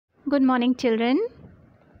Good morning, children.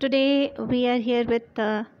 Today we are here with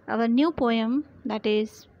our new poem, that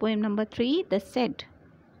is poem number 3, The Shed,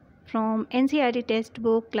 from NCERT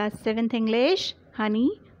textbook class 7th English,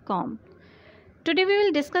 Honeycomb. Today we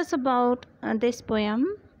will discuss about this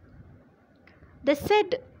poem. The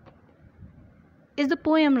Shed is the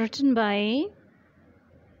poem written by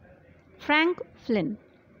Frank Flynn,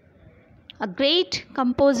 a great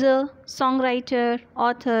composer, songwriter,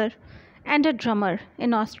 author, and a drummer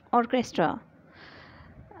in orchestra.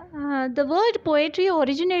 The word poetry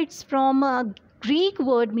originates from a Greek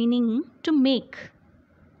word meaning to make.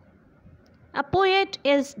 A poet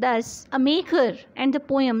is thus a maker, and the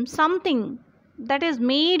poem something that is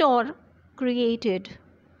made or created.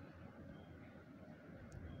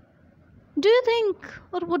 Do you think,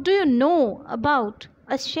 or what do you know about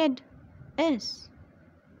a shed is?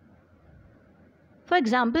 For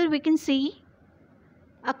example, we can see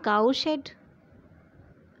a cow shed,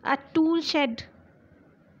 a tool shed,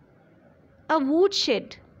 a wood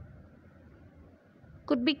shed.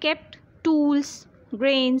 Could be kept tools,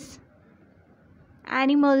 grains,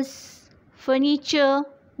 animals, furniture,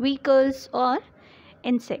 vehicles, or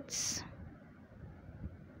insects.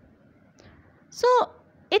 So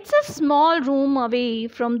it's a small room away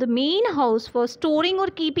from the main house for storing or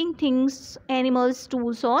keeping things, animals,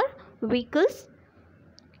 tools, or vehicles,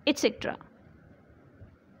 etc.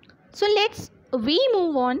 So we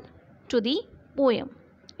move on to the poem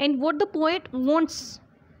and what the poet wants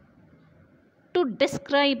to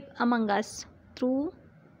describe among us through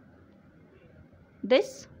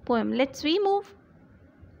this poem. We move.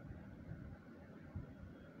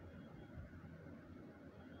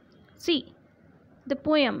 See the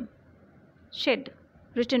poem Shed,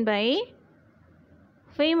 written by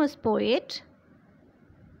famous poet,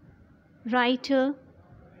 writer,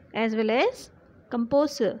 as well as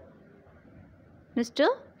composer, Mr.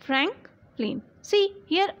 Frank Flynn. See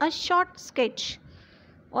here a short sketch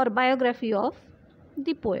or biography of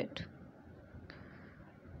the poet.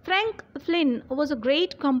 Frank Flynn was a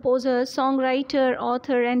great composer, songwriter,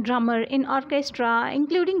 author, and drummer in orchestra,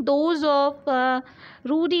 including those of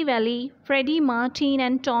Rudy Vallee, Freddie Martin,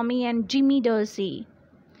 and Tommy and Jimmy Dorsey.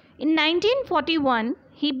 In 1941,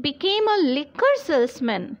 he became a liquor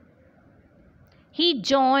salesman. He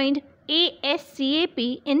joined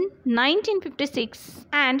ASCAP in 1956,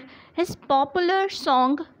 and his popular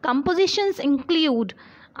song compositions include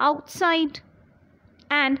Outside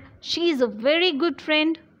and She is a Very Good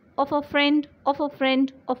Friend of a Friend of a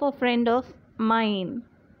Friend of a Friend of Mine.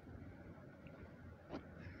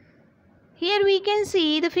 Here we can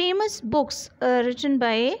see the famous books written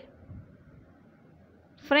by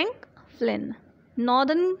Frank Flynn: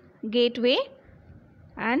 Northern Gateway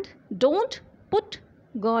and Don't Put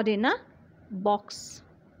God in a Box.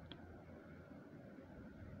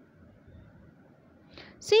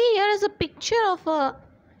 See, here is a picture of a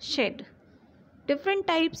shed. Different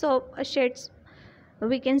types of sheds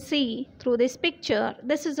we can see through this picture.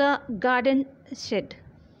 This is a garden shed.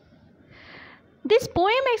 This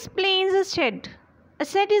poem explains a shed. A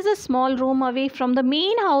shed is a small room away from the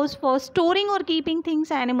main house for storing or keeping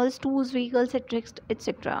things, animals, tools, vehicles,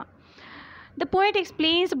 etc. The poet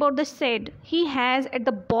explains about the shed he has at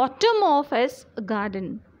the bottom of his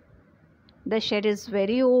garden. The shed is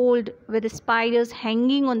very old, with spiders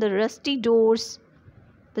hanging on the rusty doors.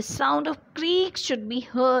 The sound of creaks should be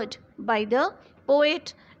heard by the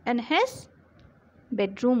poet in his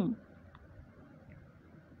bedroom.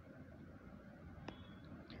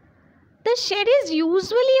 The shed is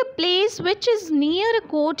usually a place which is near a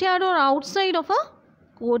courtyard or outside of a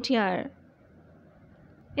courtyard.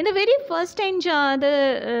 In the very first stanza,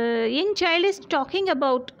 the young child is talking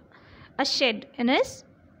about a shed in his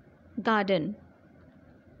garden.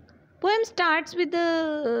 Poem starts with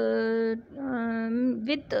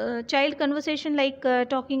child conversation, like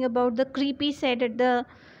talking about the creepy shed at the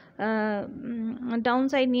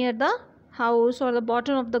downside near the house, or the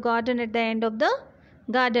bottom of the garden at the end of the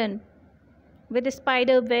garden, with the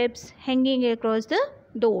spider webs hanging across the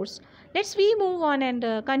doors. We move on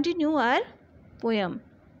and continue our poem.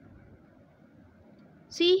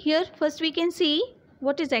 See here, first we can see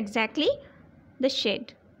what is exactly the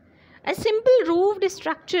shed. A simple roofed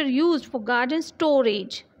structure used for garden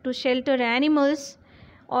storage, to shelter animals,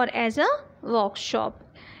 or as a workshop.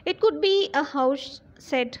 It could be a house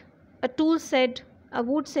shed, a tool shed, a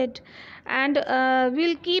wood shed, and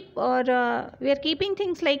we are keeping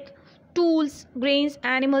things like tools, grains,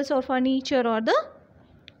 animals, or furniture, or the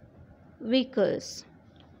vehicles.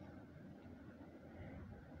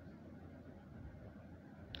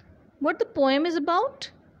 What the poem is about?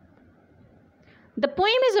 The poem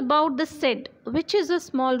is about the shed, which is a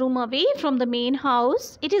small room away from the main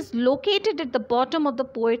house. It is located at the bottom of the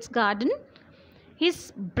poet's garden.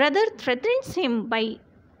 His brother threatens him by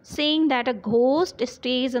saying that a ghost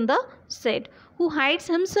stays in the shed, who hides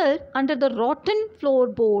himself under the rotten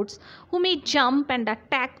floorboards, who may jump and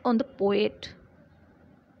attack on the poet.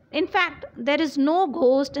 In fact, there is no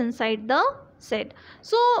ghost inside the shed.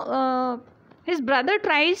 So, his brother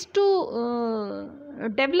tries to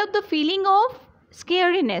develop the feeling of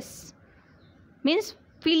scariness, means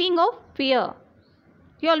feeling of fear.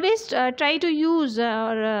 He always try to use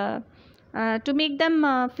or to make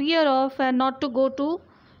them fear of not to go to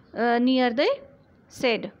near the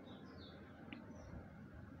shed.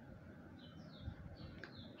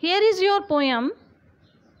 Here is your poem,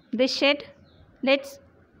 The Shed. Let's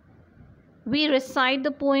we recite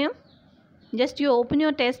the poem. Just you open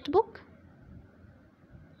your textbook.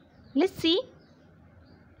 Let's see.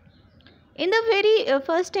 In the very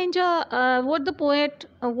first stanza, what the poet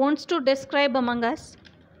wants to describe among us.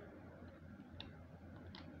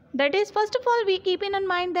 That is, first of all, we keep in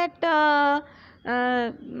mind that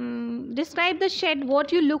describe the shed,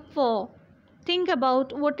 what you look for. Think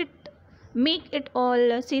about what it make it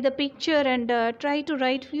all. See the picture and try to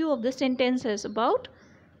write few of the sentences about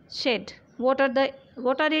shed. What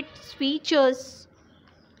are its features?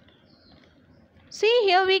 See,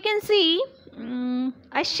 here we can see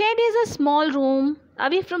a shed is a small room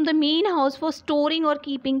away from the main house for storing or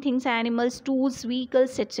keeping things, animals, tools,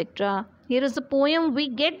 vehicles, etc. Here is the poem. We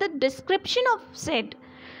get the description of shed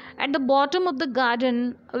at the bottom of the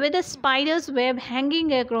garden with a spider's web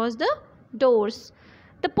hanging across the doors.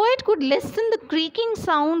 The poet could listen the creaking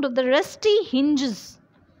sound of the rusty hinges.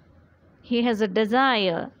 He has a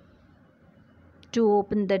desire to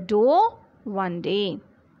open the door one day.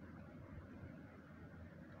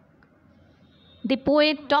 The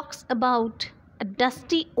poet talks about a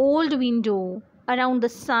dusty old window around the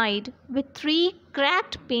side with 3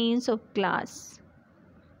 cracked panes of glass.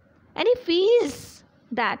 And he feels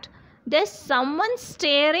that there's someone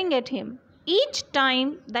staring at him each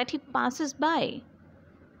time that he passes by.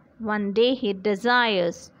 One day he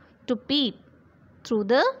desires to peep through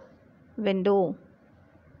the window.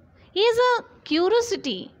 He has a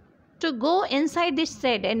curiosity to go inside this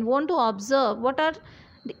shed and want to observe what are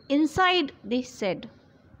inside this shed.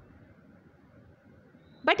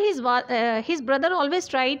 But his brother always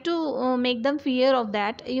tried to make them fear of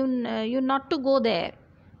that. You not to go there.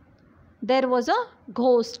 There was a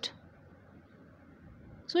ghost.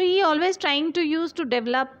 So he always trying to use to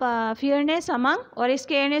develop fearness among or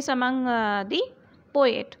scareness among the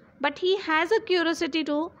poet. But he has a curiosity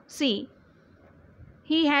to see.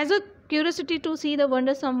 He has a curiosity to see the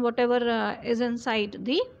wondersome whatever is inside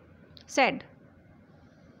the shed.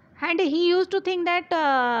 And he used to think that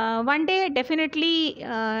one day definitely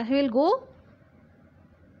he will go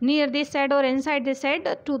near this shed or inside this shed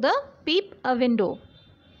to the peep a window.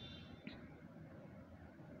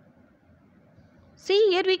 See,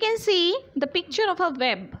 here we can see the picture of a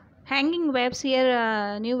web. Hanging webs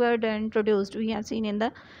here, new word introduced, we have seen in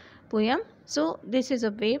the poem. So this is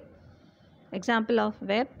a web, example of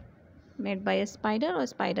web made by a spider or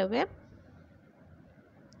spider web.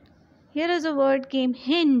 Here is a word came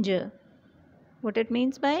hinge. What it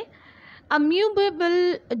means by a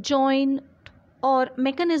movable joint or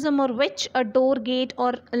mechanism or which a door, gate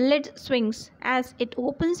or lid swings as it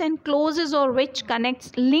opens and closes or which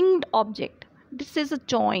connects linked object. This is a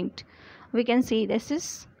joint. We can see it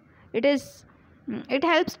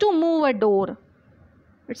helps to move a door.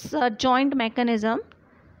 It's a joint mechanism.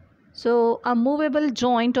 So a movable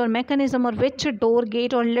joint or mechanism or which a door,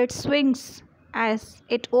 gate or lid swings as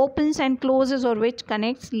it opens and closes or which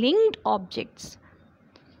connects linked objects.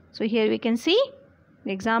 So here we can see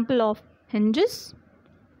the example of hinges.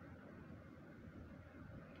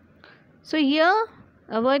 So here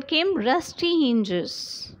a word came rusty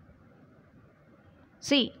hinges.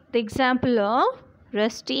 See the example of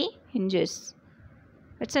rusty hinges.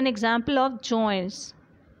 It's an example of joints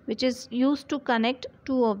which is used to connect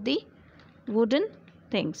two of the wooden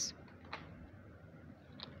things.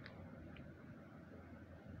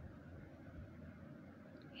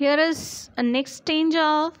 Here is a next stanza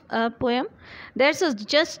of a poem. There's a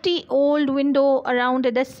dusty old window around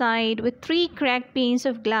the side with 3 cracked panes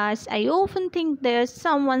of glass. I often think there's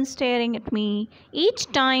someone staring at me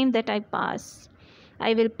each time that I pass.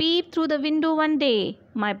 I will peep through the window one day.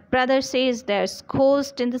 My brother says there's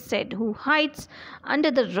ghost in the shed who hides under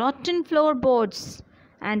the rotten floorboards.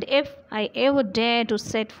 And if I ever dare to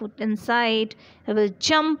set foot inside, I will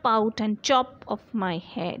jump out and chop off my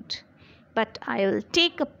head. But I will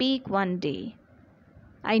take a peek one day.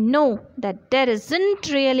 I know that there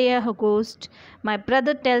isn't really a ghost. My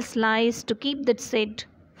brother tells lies to keep that said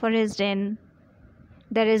for his den.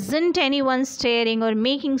 There isn't anyone staring or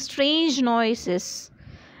making strange noises,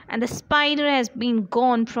 and the spider has been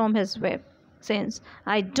gone from his web since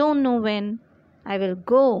I don't know when. I will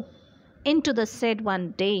go into the shed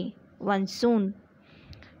one day, one soon,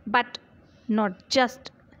 but not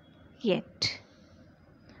just yet.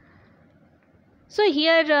 So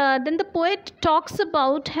here, then the poet talks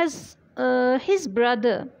about his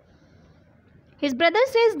brother. His brother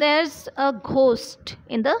says there's a ghost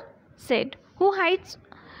in the shed who hides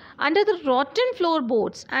under the rotten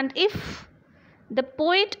floorboards, and if the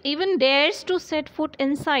poet even dares to set foot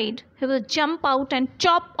inside, he will jump out and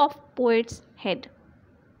chop off poet's head.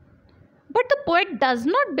 But the poet does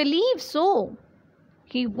not believe so.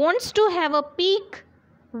 He wants to have a peek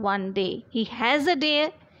one day. He has a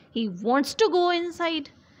day. He wants to go inside,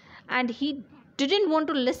 and he didn't want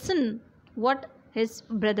to listen what his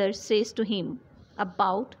brother says to him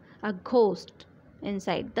about a ghost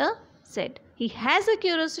inside the shed. He has a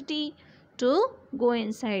curiosity to go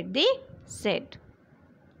inside the shed.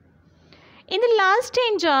 In the last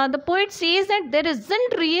stanza, the poet says that there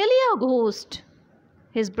isn't really a ghost.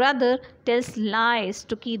 His brother tells lies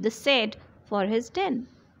to keep the shed for his den.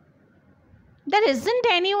 There isn't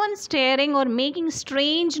anyone staring or making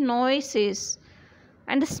strange noises,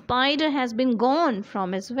 and the spider has been gone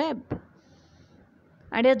from his web.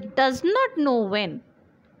 And he does not know when.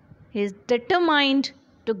 He is determined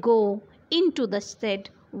to go into the shed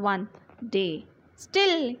one day.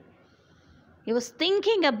 Still, he was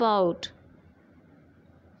thinking about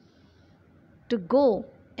to go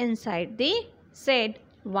inside the shed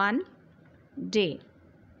one day.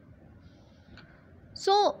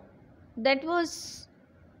 So, that was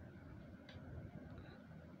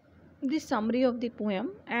the summary of the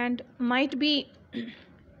poem, and might be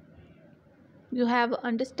you have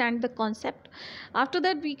understand the concept. After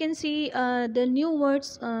that, we can see the new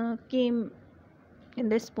words came in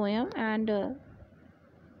this poem, and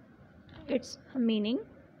its meaning.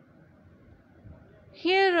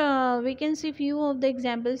 Here we can see few of the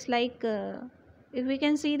examples, like if we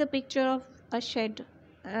can see the picture of a shed,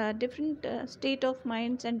 different state of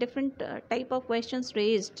minds and different type of questions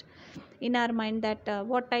raised in our mind, that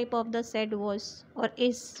what type of the shed was or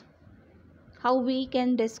is, how we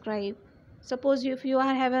can describe. Suppose if you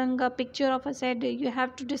are having a picture of a shed, you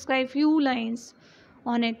have to describe few lines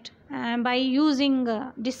on it, and by using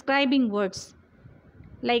describing words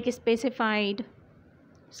like specified,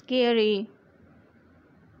 scary,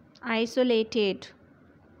 isolated,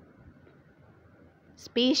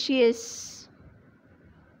 spacious,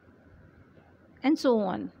 and so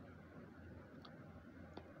on.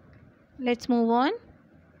 Let's move on.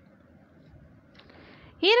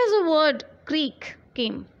 Here is a word creak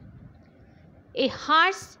came. A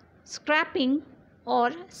harsh scraping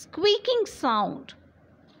or squeaking sound.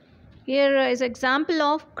 Here is example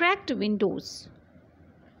of cracked windows,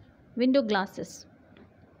 window glasses.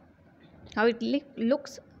 How it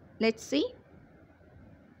looks, let's see.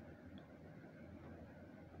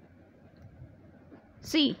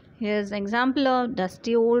 See, here's an example of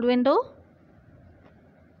dusty old window.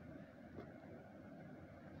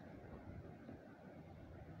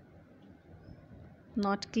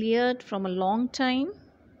 Not cleared from a long time.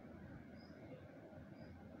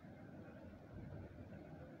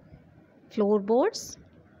 Floorboards.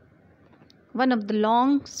 One of the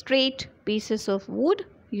long straight pieces of wood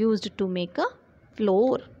used to make a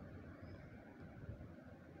floor.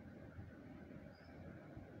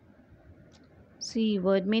 See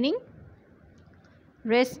word meaning.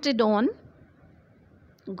 Rested on.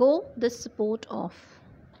 Go the support of.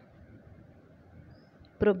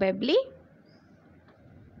 Probably.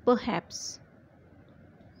 Perhaps.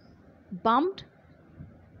 Bumped.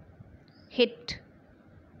 Hit.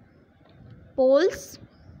 Poles.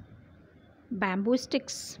 Bamboo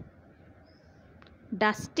sticks.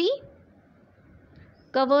 Dusty.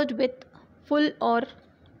 Covered with full or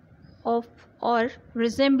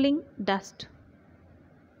resembling dust.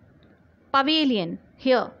 Pavilion.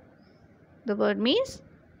 Here the word means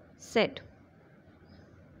shed.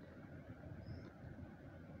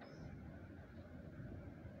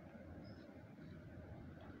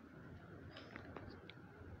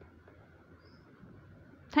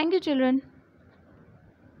 Thank you, children.